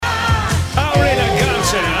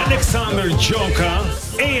Aleksandr Gjoka,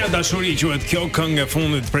 Eja dashuri quhet kjo këngë e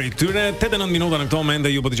fundit prej tyre. 89 minuta në këto moment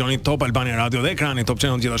dhe ju po dëgjoni Top Albania Radio dhe ekrani Top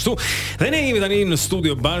Channel gjithashtu. Dhe ne jemi tani në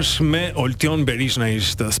studio bashkë me Oltion Berishna,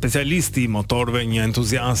 ishte specialisti i motorëve, një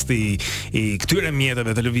entuziast i këtyre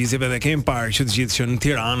mjeteve televizive dhe kemi parë që të gjithë që në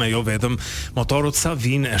Tiranë jo vetëm motorët sa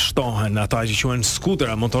vinë e shtohen, ata që quhen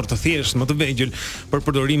skutera, motor të thjeshtë, më të vegjël për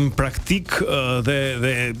përdorim praktik dhe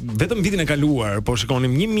vetëm vitin e kaluar po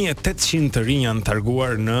shikonim 1800 të rinj janë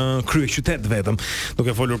targuar në kryeqytet vetëm.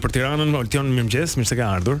 Duke folur për Tiranën, Oltion, mirëmëngjes, mirë se ke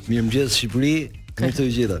ardhur. Mirëmëngjes Shqipëri, mirë të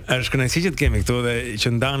gjitha. Është kënaqësi që të kemi këtu dhe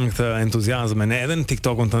që ndan këtë entuziazëm edhe në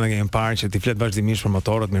TikTokun tënd kemi parë që ti flet vazhdimisht për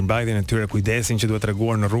motorët, mirëmbajtjen e tyre, kujdesin që duhet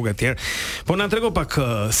treguar në rrugë etj. Po na trego pak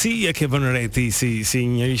si e ke vënë re ti si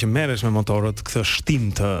njëri që merresh me motorët këtë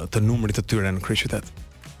shtim të numrit të tyre në kryeqytet?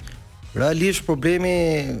 Realisht problemi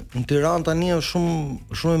në Tiranë tani është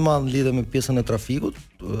shumë i madh lidhur me pjesën e trafikut.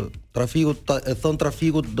 Trafikut,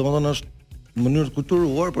 domethënë është në mënyrë të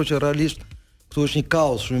kulturuar, por që realisht këtu është një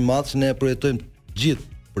kaos shumë i madh që ne projektojmë gjithë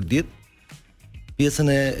për ditë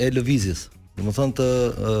pjesën e lëvizjes, domethënë të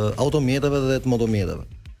automjeteve dhe të motomjeteve.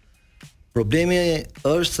 Problemi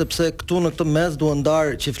është sepse këtu në këtë mes duan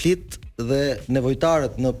ndar qeflit dhe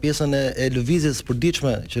nevojtarët në pjesën e lëvizjes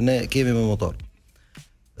përditshme që ne kemi me motor.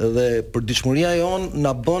 Dhe përditshmëria jon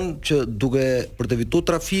na bën që duke për të evituar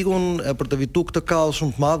trafikun e për të evituar këtë kaos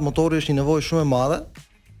shumë të madh, motori është një nevojë shumë e madhe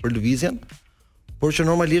për lëvizjen, por që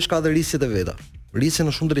normalisht ka dhe rrisjet e veta. Rrisje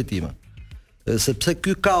në shumë drejtime. Sepse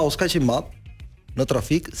ky kaos kaq i madh në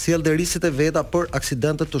trafik sjell dhe rrisjet e veta për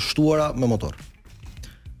aksidente të shtuara me motor.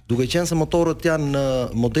 Duke qenë se motorët janë në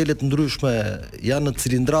modele të ndryshme, janë në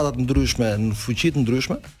cilindrata të ndryshme, në fuqi të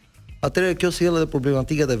ndryshme, atëherë kjo sjell edhe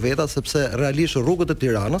problematikat e veta sepse realisht rrugët e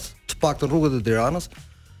Tiranës, të paktën rrugët e Tiranës,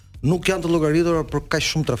 nuk janë të llogaritura për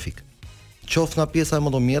kaq shumë trafik. Qoftë nga pjesa e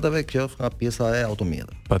motomjeteve, qoftë nga pjesa e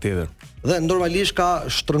automjeteve. Patjetër. Dhe normalisht ka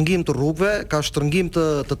shtrëngim të rrugëve, ka shtrëngim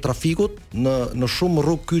të trafikut në shumë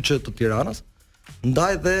rrugë kyçe të Tiranës.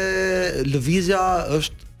 Ndaj dhe lëvizja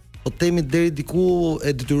është po themi deri diku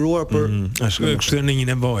e detyruar për është kështu në një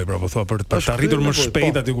nevojë, pra po thua për të arritur më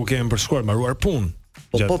shpejt aty ku kemi përshkuar, mbaruar punë.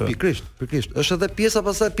 Po pikërisht. Është edhe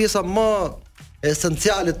pjesa më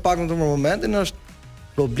esenciale të paktën në momentin është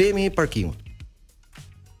problemi i parkingut.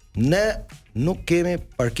 Ne nuk kemi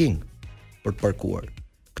parking për të parkuar.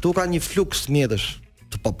 Këtu ka një fluks mjetësh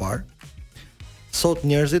të papar. Sot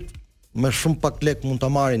njerëzit me shumë pak lek mund ta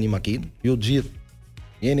marrin një makinë, ju të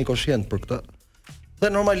gjithë jeni koshient për këtë.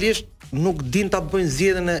 Dhe normalisht nuk din ta bëjnë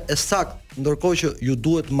zgjedhjen e saktë, ndërkohë që ju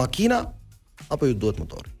duhet makina apo ju duhet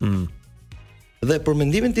motori. Dhe për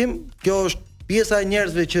mendimin tim, kjo është pjesa e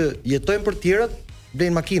njerëzve që jetojnë për tjerët,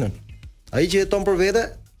 blejnë makinën. Ai që jeton për vete,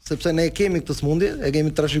 sepse ne kemi këtë smundje, e kemi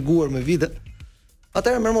trashëguar me vite,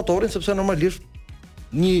 atëherë merr motorin sepse normalisht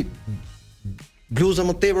një bluzë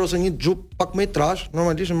më tepër ose një xhup pak më i trash,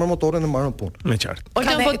 normalisht merr motorin dhe marr në punë. Me qartë.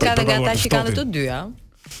 Ka dhe ata që kanë të dyja.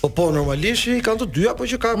 Po normalisht i kanë të dyja, po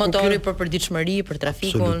që ka motori për përditshmëri, për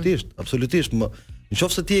trafikun. Absolutisht.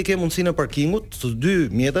 Nëse ti e ke mundësinë e parkingut të dy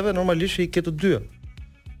mjeteve, normalisht i ke të dyja.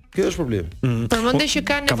 Kjo është problemi. Përmendë që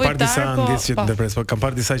ka nevojtar, kam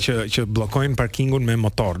parë disa që bllokojnë parkingun me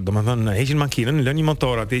motor. Domethënë heqin makinën, lënë një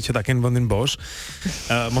motor atje që ta kenë vendin bosh.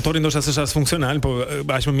 Motori ndoshta s'është as funksional, po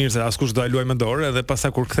aq më mirë se askush do ta luajë me dorë dhe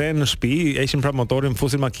pastaj kur kthehen në shtëpi, heqin prap motorin,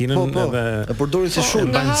 fusin makinën edhe e përdorin si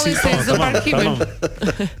shumë bansi se parkimin.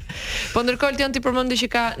 Po ndërkohë ti përmendë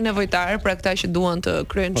që ka nevojtar për ata që duan të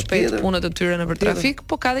kryejnë shpejt punët e tyre nëpër trafik,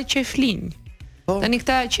 po ka dhe qeflinj. Tani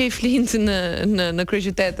këta që i flinë në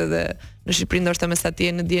kryeqytete dhe në Shqipëri ndoshta me sa ti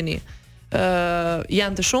në dieni,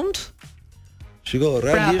 janë të shumt? Shiko,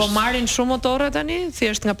 realisht. Pra, po marrin shumë motorë tani,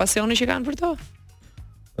 thjesht nga pasioni që kanë për to?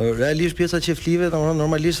 Realisht pjesa e qeflive,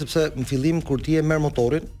 normalisht sepse në fillim kur ti e merr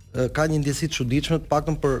motorin, ka një ndjesi të çuditshme, të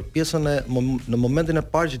paktën për pjesën në momentin e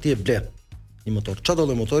parë që ti e ble një motor. Çfarë do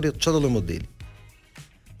lloj motori, çfarë do lloj modeli.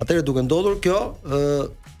 Atëherë duke ndodhur kjo,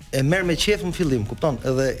 e merr me qef në fillim, kupton?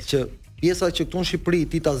 Edhe që pjesa që këtu në Shqipëri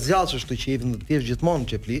ti ta zgjasësh të qefin dhe ti je gjithmonë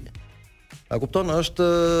qefli. A kupton, është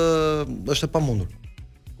e pamundur.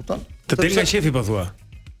 Kupton? Të del nga qefi po thua.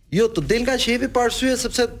 Jo, të del nga qefi për arsye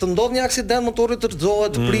sepse të ndodh një aksident, motori të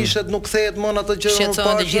rrezohet, të prishet, nuk kthehet më në atë që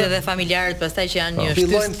shqetësohen të gjithë edhe familjarët pastaj që janë një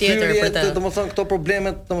shtys tjetër për të. Domethënë këto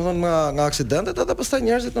problemet, domethënë nga aksidentet, edhe pastaj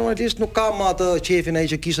njerëzit normalisht nuk kanë më atë qefin ai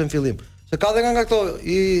që kishte në fillim. Se ka dhe nga këto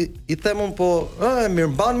i themun po,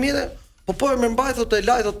 mirë mban mirë. Po e mirëmbaj thotë e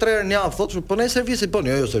laj thotë 3 herë në javë thotë, po ne servisi bën,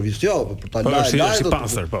 jo servisi jo, po për ta laj si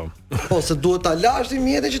pastër po. Po se duhet ta lash ti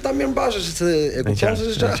mjetin që ta mirëmbash se e kupton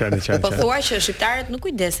se çfarë. Po thua që shqiptarët nuk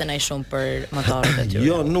kujdesen ai shumë për motorët e tyre.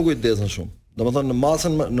 Jo, nuk kujdesen shumë. Domethënë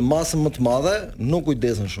në masën më të madhe nuk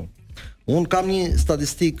kujdesen shumë. Un kam një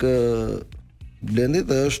statistik Blendi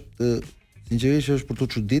dhe është sinqerisht është për të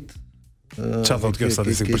çudit. Çfarë thotë kjo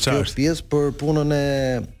statistik për çfarë? Kjo pjesë për punën e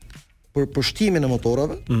për pushtimin e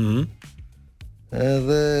motorave.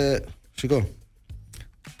 Edhe shikoj.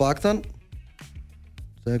 Paktën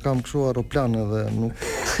se kam kështu aeroplan edhe nuk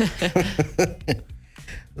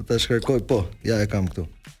do ta shkarkoj ja e kam këtu.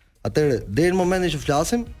 Atëherë deri në momentin që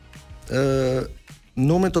flasim,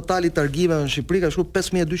 numri total i targimeve në Shqipëri ka shkuar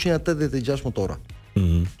 5286 motora.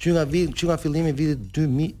 Që nga fillimi i vitit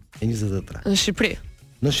 2023. Në Shqipëri.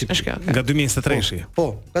 Në Shqipëri. Nga 2023. Po,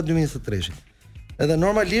 nga 2023. Edhe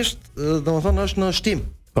normalisht, domethënë është në shtim.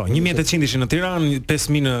 Po, 1800 ishin në Tiranë,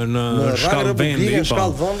 5000 në shkallë vendi, në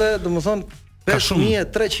shkallë vende, domethënë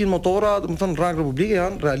 5300 motora, domethënë rang republike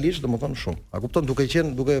janë realisht domethënë shumë. A kupton,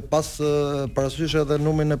 duke pas parasysh edhe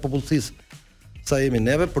numrin e popullsisë sa jemi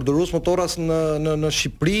neve, përdorues motoras në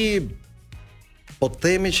Shqipëri, po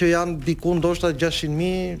themi që janë diku ndoshta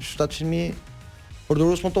 600.000, 700.000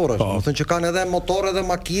 përdorues motorash. Do të thënë që kanë edhe motorë edhe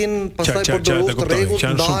makinë, pastaj përdorues të rregullt,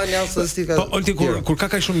 ndahen janë statistika. Po olti kur ka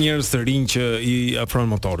kaq shumë njerëz të rinj që i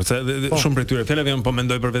afrojnë motorit, se shumë prej tyre fjalëve janë po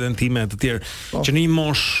mendoj për veten time të tjerë, që në një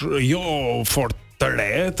moshë jo fort të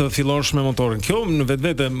re të fillosh me motorin. Kjo në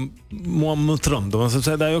vetvete mua më tremb, domethënë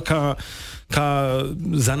sepse edhe ajo ka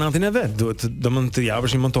zanatin e vet, duhet domethënë të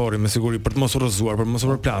japësh një motori me siguri për të mos u rrëzuar, për të mos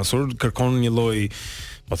u përplasur, kërkon një lloj,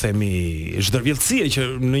 po themi, zhdërvjellësie që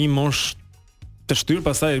në një moshë të shtyr,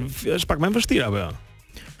 pastaj është pak më e vështirë apo jo?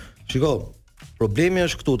 Shiko, problemi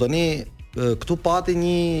është këtu tani, këtu pati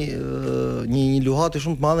një luhati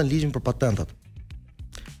shumë të madhe në ligjin për patentat.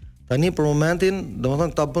 Tani për momentin,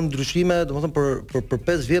 domethënë ta bën ndryshime, domethënë për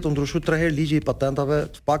 5 vjet u ndryshoi 3 herë ligji i patentave,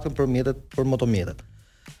 të paktën për motomjetet.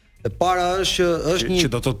 E para është një që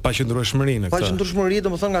do të thotë paqëndrueshmërinë këtë. Paqëndrueshmëri,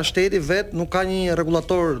 domethënë nga shteti vet nuk ka një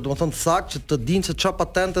rregullator, domethënë sakt që të dinë se çfarë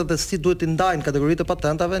patente dhe si duhet të ndajnë kategoritë e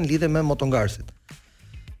patentave në lidhje me motongarësit.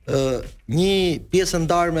 Një pjesë e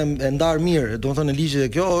ndarë mirë, domethënë në ligjin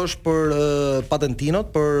e kjo është për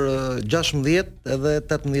patentinot për 16 edhe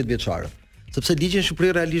 18 vjeçarët. Sepse ligji në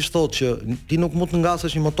Shqipëri realisht thotë që ti nuk mund të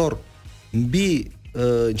ngasësh një motor mbi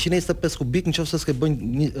 125 kubik nëse s'ke bën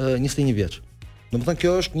 21 vjeç. Domethënë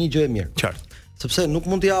kjo është një gjë e mirë. Qartë. Sepse nuk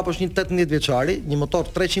mund t'i japësh një 18 vjeçari një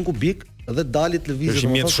motor 300 kubik dhe dalit lëvizje. Është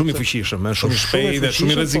një mjet shumë i fuqishëm, është shumë i shpejtë dhe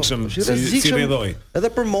shumë i rrezikshëm si rrjedhoi.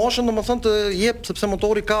 Edhe për moshën domethënë të jep sepse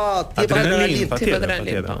motori ka tip adrenalinë.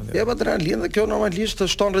 Jep adrenalinë dhe kjo normalisht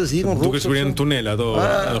shton rrezikun rrugës. Duke sigurisht në tunel ato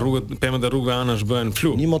rrugët, pemët e rrugëve anash bëhen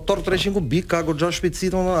flu. Një motor 300 kubik ka goxha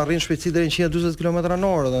shpejtësi, domethënë arrin shpejtësi deri në 140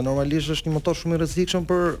 km/h dhe normalisht është një motor shumë i rrezikshëm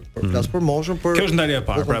për moshën, për. Kjo është ndarja e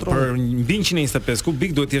parë, pra për mbi 125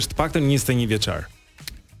 kubik duhet të jesh të paktën 21 vjeçar.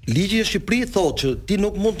 Ligji i Shqipërisë thotë që ti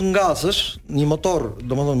nuk mund të ngasësh një motor,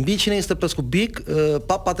 domethënë mbi 125 kubik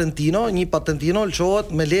pa patentino, një patentino lëshohet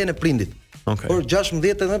me lejen e prindit. Për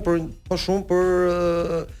 16 edhe për më shumë për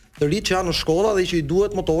të rinj që janë në shkolla dhe që i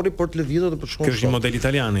duhet motori për të lëvizur dhe për të shkuar. Kjo është një model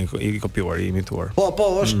italian i kopjuar, i imituar. Po,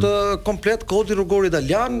 është komplet kodi rrugor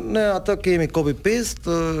italian, ne atë kemi copy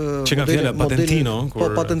paste. Që ka fjala patentino, po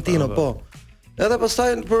patentino, po. Edhe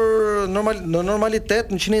pastaj në normalitet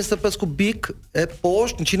në 125 kubik e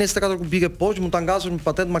poshtë, në 124 kubik e poshtë mund ta ngasësh me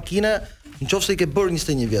patent makine nëse i ke bërë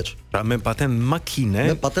 21 vjeç. Pra me patent makine.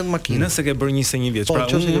 Nëse ke bërë 21 vjeç, pra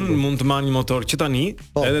unë mund të marr një motor që tani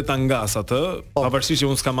edhe ta ngas atë, pavarësisht që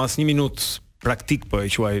unë s'kam as 1 minutë praktik po e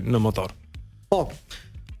quaj në motor. Po.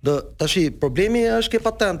 Tashi problemi është ke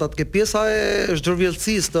patentat, ke pjesa e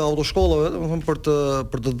zhdërvjellësisë të autoshkollave, domethënë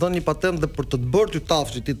për të dhënë një patent dhe për të bërë ty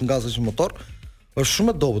tafë që ti të ngasësh një motor. Është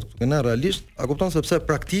shumë e dobët këtu, ne realisht, a kupton sepse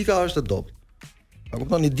praktika është e dobët. A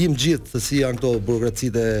kupton, i dim gjithë se si janë këto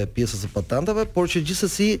burokracitë e pjesës së patentave, por që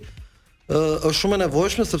gjithsesi është shumë e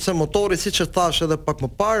nevojshme sepse motori, siç e thash edhe pak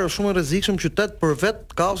më parë, është shumë i rrezikshëm në qytet për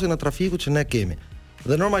vetë kaosin e trafikut që ne kemi.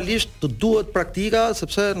 Dhe normalisht të duhet praktika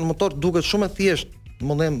sepse në motor duket shumë e thjeshtë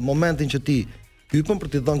në momentin që ti hypën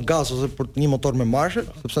për të dhënë gaz ose për një motor me marshe,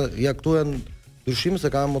 sepse ja këtu janë ndryshime se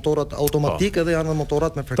kanë motorat automatik edhe janë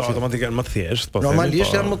motorat me fraksion. Automatik janë më të thjeshtë, po.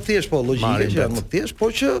 Normalisht janë më të thjeshtë, po, logjike që janë më të thjeshtë,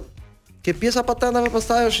 por që ke pjesa patentave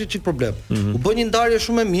pastaj është çik problem. U bën një ndarje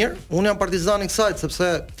shumë e mirë, unë jam partizan i kësaj sepse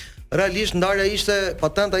realisht ndarja ishte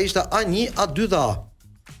patenta ishte A1, A2 dhe A.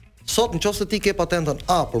 Sot nëse ti ke patentën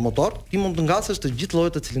A për motor, ti mund të ngasësh të gjithë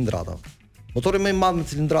llojet e cilindratave. Motori më i madh me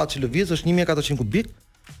cilindratë që lëviz është 1400 kubik.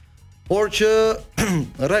 Por që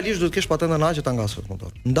realisht duhet të kesh patentën A që ta ngasësh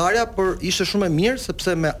motor. Ndarja ishte shumë e mirë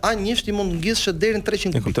sepse me A1 ti mund të ngjisësh deri në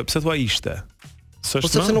 300 kubik. Kuptoj, pse thua ishte?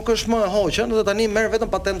 Po sepse nuk është më e hoqën dhe tani merr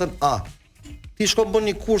vetëm patentën A. Ti shkon bën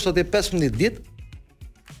një kurs aty 15 ditë.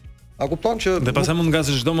 A kupton që dhe pastaj mund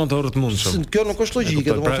ngasësh çdo motor të mundshëm. Kjo nuk është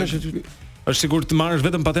logjike, domethënë që është sigurt të marrësh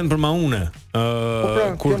vetëm patent për maune.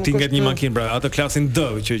 Kur ti ngjet një makinë, pra atë klasin D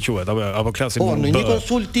që quhet apo klasin B. Po, në një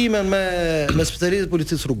konsultime me specialistët e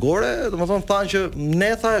policisë rrugore, domethënë thanë që ne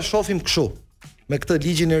tha e shohim kështu. Me këtë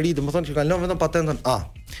ligjin e ri, domethënë që kanë lënë vetëm patentën A.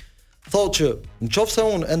 Thotë që nëse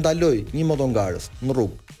unë e ndaloj një motongarës në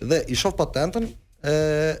rrugë dhe i shoh patentën,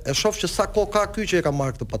 e shoh që sa kohë ka ky që e ka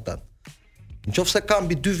marrë këtë patentë. Nëse ka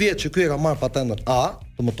mbi 2 vjet që ky e ka marrë patentën A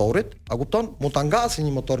të motorit, a kupton? Mund ta ngasë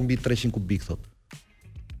një motor mbi 300 kubik thotë.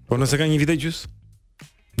 Po nëse ka 1 vit e gjys?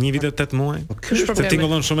 1 vit e 8 muaj? Ky është problemi. Të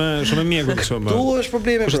tingëllon shumë mjeku kështu. Tu është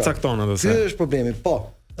problemi. Është cakton atë se. Ky është problemi. Po.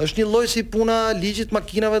 Është një lloj si puna ligjit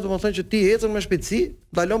makinave, domethënë që ti ecën me shpejtësi,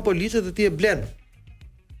 dalon policia dhe ti e blen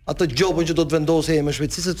atë gjobën që do të vendosë me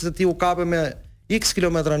shpejtësi sepse ti u kape me X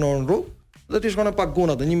kilometra në orë në rrugë dhe ti shkon e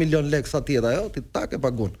pagun atë 1 milion lekë sa ti ajo, ti tak e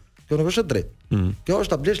pagun. Kjo nuk është e drejtë. Kjo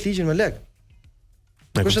është ta blesh ligjin me lekë.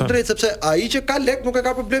 Kjo është e drejtë sepse ai që ka lekë nuk e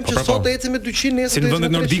ka problem që sot ecë me 200 nesër. Si në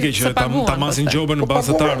vendet nordike që ta masin gjobën në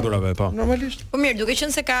bazë të ardhurave, po. Normalisht. Po mirë, duke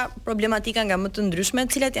qenë se ka problematika nga më të ndryshme,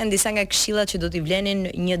 cilat janë disa nga këshillat që do t'i vlenin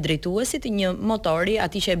një drejtuesi të një motori,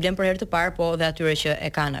 atij që e blen për herë të parë, po dhe atyre që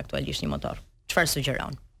e kanë aktualisht një motor. Çfarë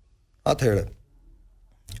sugjeron? Atëherë.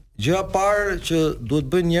 Gjëja e parë që duhet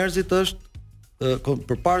bëjnë njerëzit është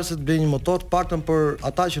përpara se të blejnë një motor, paktën për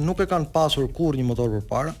ata që nuk e kanë pasur kurrë një motor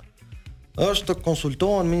përpara, është të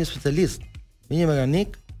konsultohen me një specialist, me një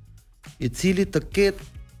mekanik i cili të ketë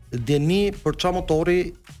dieni për çfarë motori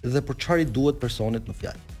dhe për çfarë i duhet personit në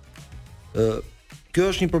fjalë. Kjo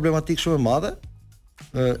është një problematikë shumë e madhe,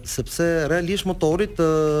 sepse realisht motorit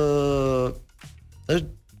është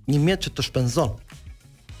një mjet që të shpenzon.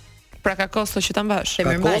 Pra ka kosto që ta mbash.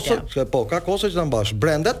 Ka kosto që ta mbash.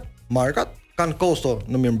 Brendet, markat kanë kosto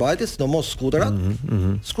në mirëmbajtje, sidomos skuterat.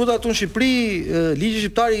 Skuterat në Shqipëri, ligji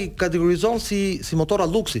shqiptar i kategorizon si motora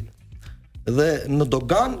luksi. Dhe në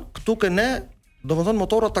dogan këtu që ne, domethënë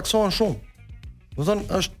motorat taksohen shumë. Domethënë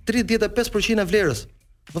është 35% e vlerës.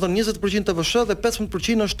 Domethënë 20% TVSH dhe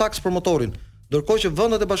 15% është taks për motorin. Ndërkohë që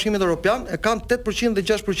vendet e Bashkimit Evropian e kanë 8% dhe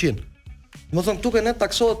 6%. Domethënë këtu që ne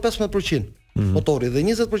taksohet 15% motori dhe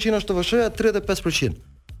 20% është TVSH-ja, 35%.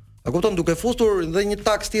 A kupton, duke fusur dhe një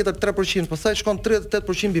taks tjetër 3%, pastaj shkon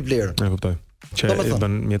 38% mbi vlerën. E kuptoj. Që e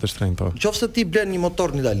bën mjetë shtrenjtë po. Nëse ti blen një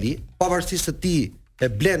motor në Itali, pavarësisht se ti e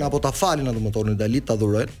blen apo ta falin atë motor në Itali, ta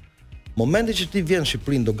dhurojnë, momenti që ti vjen në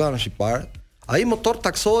Shqipëri në doganën shqiptare, ai motor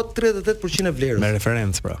taksohet 38% e vlerës. Me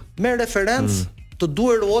referencë pra. Me referencë të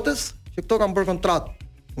duar rrotës, që këto kanë bërë kontratë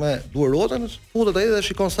me duar rrotën, futet ai dhe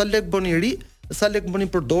shikon sa lek bën i ri dhe sa lek bën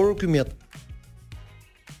i përdorur ky mjet.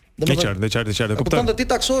 Dhe qartë, kuptoj. Kupton se ti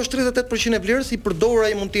taksohesh 38% e vlerës, i përdorur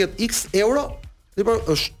ai mund të jetë X euro, dhe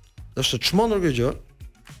është të çmendur kjo gjë.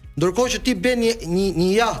 Ndërkohë që ti bën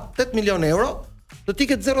një jaht 8 milion euro, do ti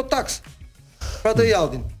ketë zero taks. Pra të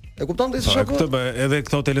jahtin. E kupton ti se çka? Këtë edhe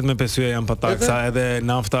këto hotelet me pesë janë pa taksa, edhe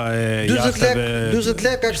nafta e jahteve. 40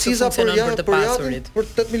 lekë aksiza për jahtin për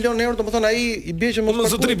 8 milion euro, domethënë ai i bie që mos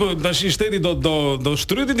ka. Zotri, po tash shteti do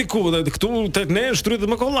shtryti diku dhe këtu tek ne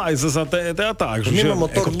shtryti më kollaj se sa te ata, kështu që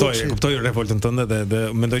e kuptoj revoltën tënde dhe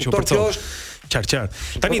mendoj që u përcjell. Qartë.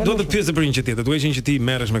 Tani duhet të pyesë për një gjë tjetër. Duhet që ti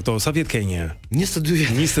merresh me këto. Sa vjet ke një herë?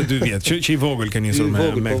 22 vjet. Që i vogël ke nisur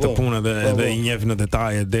me këtë punë dhe i njeh në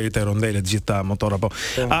detaje deri te rondelet gjithta motora po.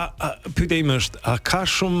 Pyetja ime është, a ka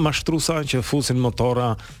shumë mashtruesa që fusin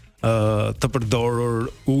motora të përdorur,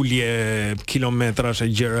 ulje, kilometrash e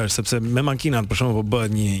gjëra, sepse me makinat për shembull po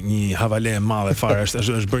bëhet një havale e madhe fare,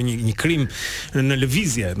 është bërë një krim në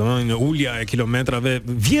lëvizje, domethënë ulja e kilometrave,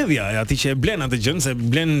 vjedhja e atij që e blen atë gjën, se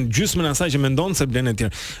blen gjysmën e asaj që mendon se blen e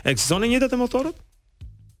tjerë. Ekziston e njëjtat e motorët?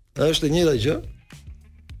 Është e njëjta gjë.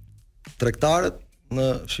 Tregtarët në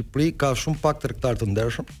Shqipëri ka shumë pak tregtar të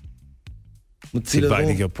ndershëm, me të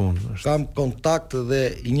cilët kam kontakt dhe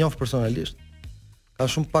i njoh personalisht. Ka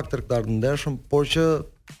shumë pak tregtar të ndershëm, por që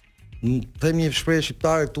themi shprehje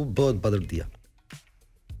shqiptare këtu bëhet badërdia.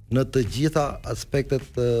 Në të gjitha aspektet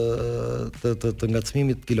të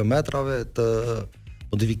ngacmimit të kilometrave, të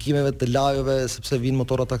modifikimeve të lajeve, sepse vinë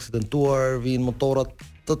motorat aksidentuar, vinë motorat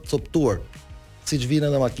të coptuar, siç vinë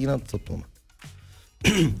edhe makinat të coptuara.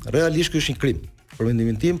 Realisht ky është një krim. Për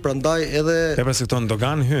mendimin tim, prandaj edhe pra se këto në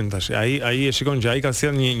dogan hyn tash. Ai e shikon që ai ka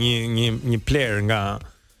sjell një player nga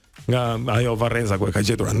ajo varreza ku e ka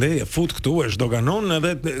gjetur ande, fut këtu, e zhdoganon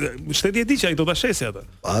edhe shteti e di që ai do ta shesë atë.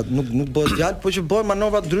 Nuk bëhet fjalë, po që bëhen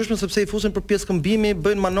manovra të ndryshme sepse i fusin për pjesë këmbimi,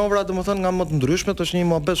 bëjnë manovra domethënë nga më të ndryshme, është një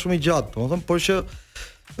muhabet shumë i gjatë, domethënë, por që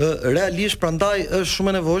realisht prandaj është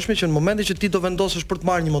shumë e nevojshme që në momentin që ti do vendosësh për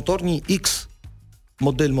të marrë një motor, një X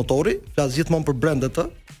model motori, flas gjithmonë për brendet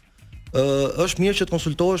është mirë që të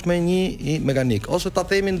konsultohesh me një mekanik ose ta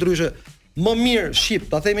themi ndryshe, më mirë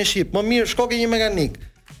më mirë shko ke një mekanik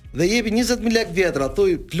dhe jepi 20.000 lekë vjetra,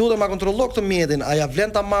 thuj, lutem ma kontrollo këtë mjetin, a ja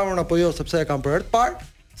vlen ta marrën apo jo sepse e kam për herë të parë,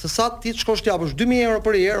 se sa ti të shkosh t'japësh 2.000 euro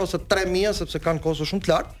për herë ose 3.000 sepse kanë kosto shumë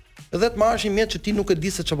të lartë, edhe të marrësh një mjet që ti nuk e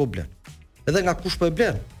di se çfarë po blen. Edhe nga kush po e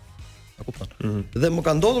blen. A kupton? Dhe më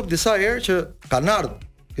ka ndodhur disa herë që kanë ardhur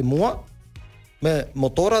ke mua me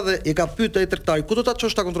motora dhe i ka pyetur ai tregtari, ku do ta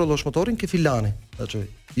çosh ta kontrollosh motorin? Ke filani. Ta çoj.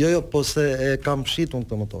 Jo, po se e kam shitur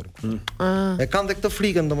këtë motorin. E kanë dhe këtë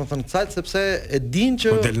frikën, domethënë, kësaj sepse e din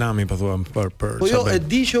që po del nami po thuam për po jo, e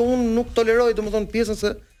di që unë nuk toleroj domethënë pjesën se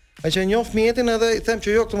ai që njoh mjetin edhe i them që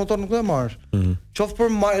jo, këtë motor nuk do e marrësh. Qoftë për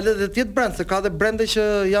marrë edhe të jetë brand, se ka edhe brande që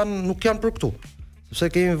nuk janë për këtu. Sepse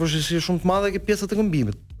kemi vështirësi shumë të madhe ke pjesat e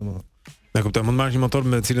këmbimit, domethënë. Ne kuptoj, mund marrësh një motor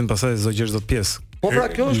me të cilin pastaj do gjesh dot pjesë. Po pra,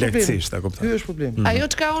 kjo është problemi. Ky është problemi. Ajo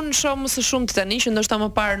çka unë shoh më së shumti tani që ndoshta më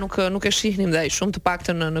parë nuk e shihnim dhe ai shumë të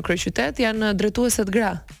paktën në kryeqytet janë drejtueset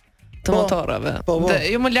gra të motorave. Dhe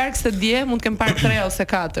jo më larg se dje mund të kem parë 3 ose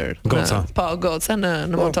 4. Goca. Goca në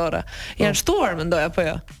motora. Janë shtuar mendoj apo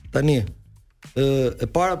jo? Tani e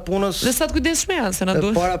para punës dhe sa të kujdesshme janë se na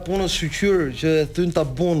duhet. E para punës shqyr që e thyn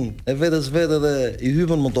tabun e vetes vetë dhe i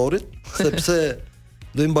hypën motorit, sepse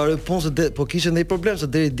do i mbaroj punën se po kishte ndonjë problem se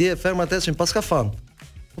deri dje fermat eshin pas kafan.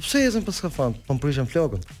 Po pse ecën pas kafan? Po prishën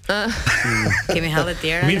flokën. Kemi hallë të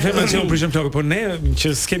tjera. Mirë them se prishën flokën, po ne që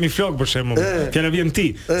s'kemi flokë për shembull. Fjala vjen ti,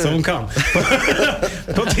 se un kam.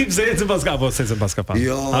 Po ti pse ecën pas kafan, po s'ecën pas kafan.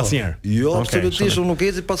 Asnjëherë. Jo, absolutisht unë nuk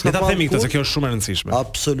eci pas kafan. Ne ta themi këtë se kjo është shumë e rëndësishme.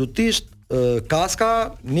 Absolutisht. Kaska,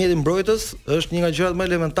 mjeti mbrojtës është një nga gjërat më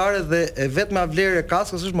elementare dhe e vetme vlerë e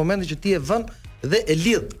kaskës është momenti që ti e vën dhe e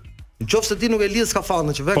lidh. Nëse ti nuk e lidh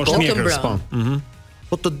skafanin që vjen kokë,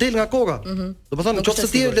 po të del nga koka. Domethënë nëse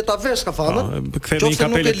ti le ta vesh skafanin, kthehemi një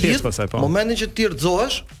kapele tjetër pastaj po. Momentin që ti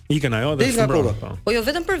rrëzohesh, ikën ajo dhe s'mbron. Po jo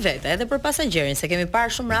vetëm për vete, edhe për pasagjerin, se kemi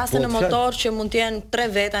parë shumë raste në motor që mund të jenë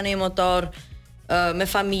 3 veta në një motor me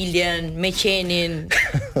familjen, me qenin.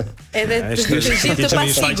 Edhe të gjithë të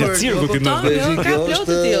pasigurt.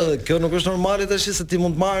 Kjo nuk është normale tash se ti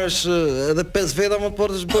mund të marrësh edhe 5 veta më të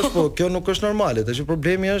portë të bësh, po kjo nuk është normale. Tash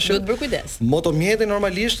problemi është duhet bërë kujdes. Motomjeti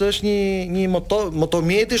normalisht është një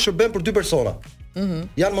motomjeti shërben për 2 persona.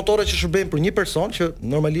 Janë motore që shërbejnë për 1 person që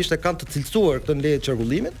normalisht e kanë të cilësuar këtë në leje të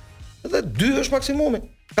qarkullimit, edhe 2 është maksimumi.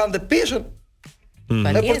 Kanë dhe peshën.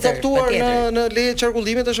 E përcaktuar në leje të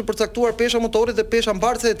qarkullimit është përcaktuar pesha motorit dhe pesha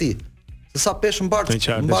mbartëse e tij. Se sa peshë mbart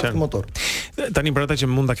motor. Tani për ata që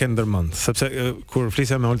mund ta kenë ndërmend, sepse kur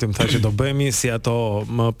flisja me Olti më tha që do bëhemi si ato,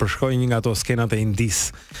 më përshkroi një nga ato skenat e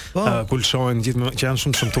Indis. Ku lshohen gjithë që janë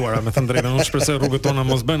shumë shëmtuara, me thënë drejtën, unë shpresoj rrugët tona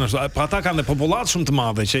mos bëhen ashtu. Po ata kanë dhe popullat shumë të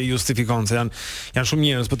madhe që justifikojnë se janë shumë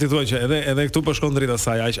njerëz, po ti thua që edhe këtu po shkon drejt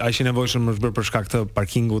asaj, aq i nevojshëm është bërë për shkak të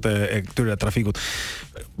parkingut e këtyre trafikut.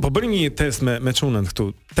 Po bërim një test me çunën këtu.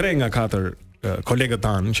 3 nga 4 kolegët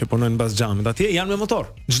tanë që punojnë mbas xhamit atje janë me motor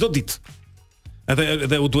çdo ditë.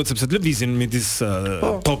 Edhe u duhet sepse të lëvizin midis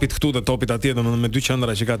topit këtu dhe topit atje, domethënë me 2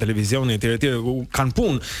 qendra që ka televizioni etj kanë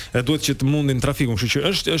punë, e duhet që të mundin trafikun, kështu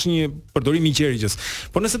që është një përdorim i gjerëgjës.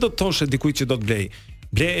 Por nëse do të thoshe dikujt që do të blej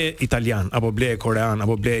italian apo blej korean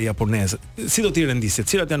apo blej japonez, si do t'i rendisje?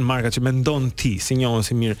 Cilat janë markat që mendon ti si njohën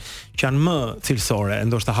si mirë, që janë më cilësore,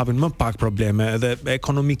 ndoshta hapin më pak probleme edhe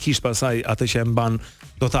ekonomikisht pasaj atë që e mban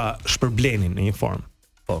do ta shpërblenin në një formë.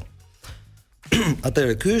 Po.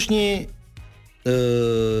 Atëherë, ky është një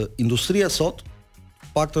industria sot,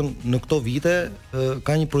 paktën në këto vite,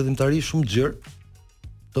 ka një prodhimtari shumë gjerë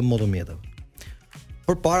të motomjeteve.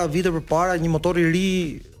 Vite përpara një motor i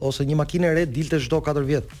ri ose një makinë e re dilte çdo 4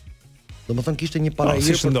 vjet. Domethënë kishte një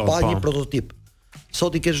parajër për të parë një prototip.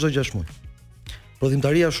 Sot i ke çdo 6 muaj.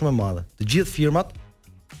 Prodhimtaria është shumë e madhe. Të gjithë firmat,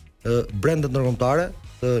 brandet ndërkombëtare,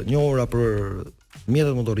 të njohura për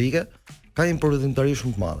mjetet motorike, kanë një prodhimtari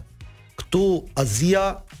shumë të madhe. Këtu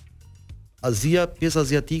Azia, pjesa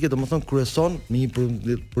aziatike, domethënë kryeson me një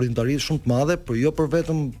prodhimtari shumë të madhe, por jo për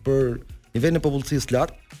vetëm për nivelin e popullsisë lart,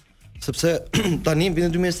 sepse tani në vitin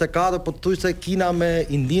 2024 po thuaj se Kina me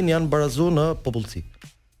Indin janë barazu në popullsi.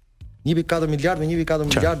 1.4 miliard me 1.4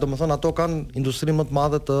 miliard, domethënë ato kanë industrinë më të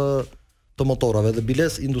madhe të motorave dhe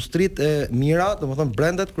biles industritë e mira, domethënë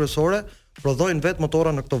brandet kryesore prodhojnë vetë motora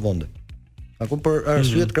në këto vende. Akun për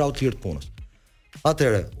arsye të krautësirë të punës.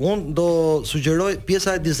 Atëherë, unë do sugjeroj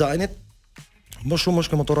pjesa e dizajnit më shumë është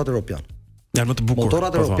ke motorat evropian. Janë më të bukur. Motorat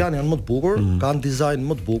evropian janë më të bukur, kanë dizajn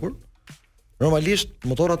më të bukur. Normalisht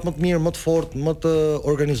motorat më të mirë, më të fortë, më të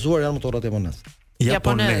organizuar janë motorat japonez.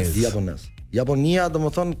 Japonia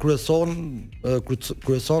domethënë kryeson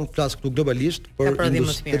flas këtu globalisht për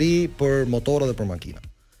industri, për motora dhe për makina.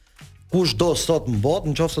 kushdo sot në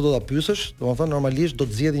botë, nëse do ta pyesësh, domethënë normalisht do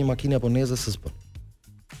të zgjedhë një makinë japoneze se s'po.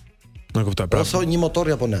 Në kuptoj pra. Ose një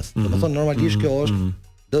motor japonez. Domethënë normalisht kjo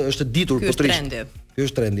është e ditur potrisht. Ky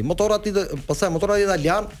është trendi. Motorat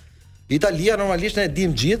italian, Italia normalisht ne e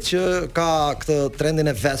dim gjithë që ka këtë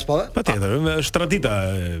trendin e Vespave. Patjetër, është tradita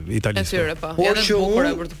e Italisë. Por që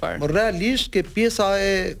unë realisht ke pjesa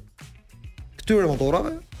e këtyre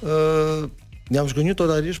motorave, jam zgjonur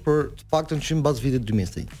totalisht për të paktën që mbas vitit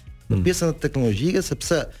 2021. Në pjesën teknologjike,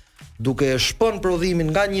 sepse duke e shpën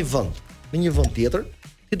prodhimin nga një vend në një vend tjetër,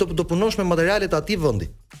 ti do punosh me materialet e atij vendi.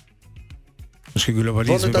 Është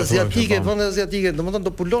globalizmi. Vendet aziatike, domethënë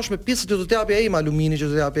do pulosh me pjesët që do të japi ai, me aluminin që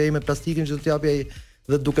do të japi ai, me plastikin që do të japi ai,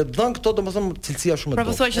 dhe duke dhënë këto domethënë cilësia shumë e dobët. Pra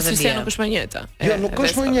po thua që cilësia nuk është më e njëjta. Jo, nuk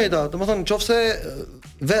është më e njëjta. Domethënë nëse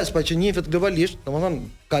Vespa që njihet globalisht, domethënë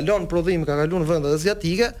kalon prodhim, ka kaluar në vendet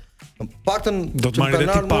aziatike, paktën do të marrë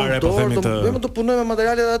ti parë po themi të. Do të punojmë me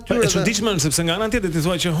materialet e atyre. Është çuditshme sepse nga ana tjetër ti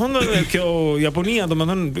thua që Honda dhe kjo Japonia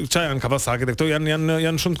domethënë çfarë janë Kawasaki dhe këto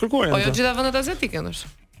janë shumë të kërkuara. Po jo gjitha vendet aziatike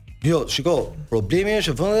ndoshta. Jo, shiko, problemi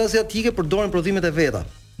është që vendet aziatike përdorin prodhimet e veta.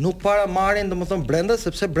 Nuk para marrin domethënë brendet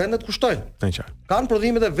sepse brendet kushtojnë. Qartë. Kan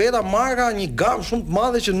prodhimet e veta, marka një gamë shumë të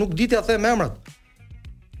madhe që nuk di t'ia them emrat.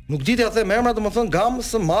 Nuk di t'ia them emrat, domethënë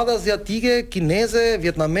gamës së madhe aziatike, kineze,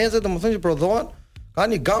 vietnameze, domethënë që prodhohen,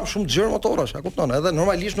 kanë një gamë shumë të gjerë motorash, a kupton? Edhe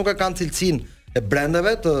normalisht nuk e kanë cilësinë e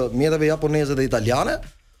brendeve të mjeteve japoneze dhe italiane,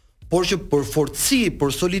 por që për fortësi,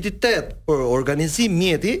 për soliditet, për organizim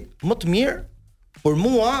mjeti, më të mirë për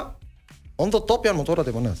mua on the top janë motorat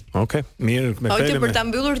japoneze. Okej, mirë, me fjalë. Për ta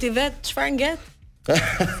mbyllur ti vet, çfarë ngjet?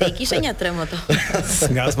 Se kisha një 3 motor.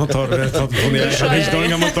 Ngas motorëve, thotë unë e shkoj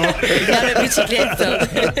nga motor. Ja me bicikletë.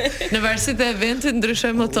 Në varësi të eventit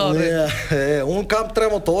ndryshoj motorri. Un kam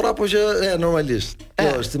 3 motora, por që normalisht.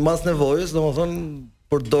 Kjo është sipas nevojës, domethënë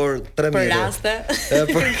përdor 3 për raste.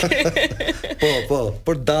 Po,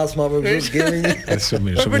 për dasma, për gjeni një. Shumë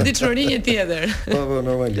mirë. Për diçuri një tjetër. Po,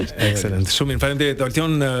 normalisht. Ekscelent. Shumë mirë. Faleminderit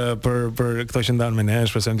Oltion për këto që ndan me ne.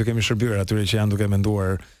 Shpresoj të kemi shërbyer atyre që janë duke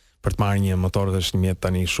menduar për të marrë një motor dhe është një mjet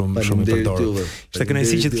tani shumë i përdorur. Ishte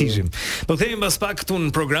kënaqësi që të kishim. Do të themi mbas pak këtu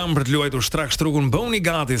në program për të luajtur shtrak shtrukun, bëuni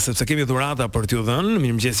gati sepse kemi dhurata për t'ju dhënë.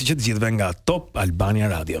 Mirëmëngjesi që të gjithëve nga Top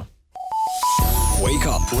Albania Radio. Wake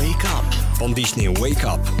up. Po ndiqni Wake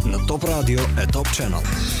Up në Top Radio e Top Channel.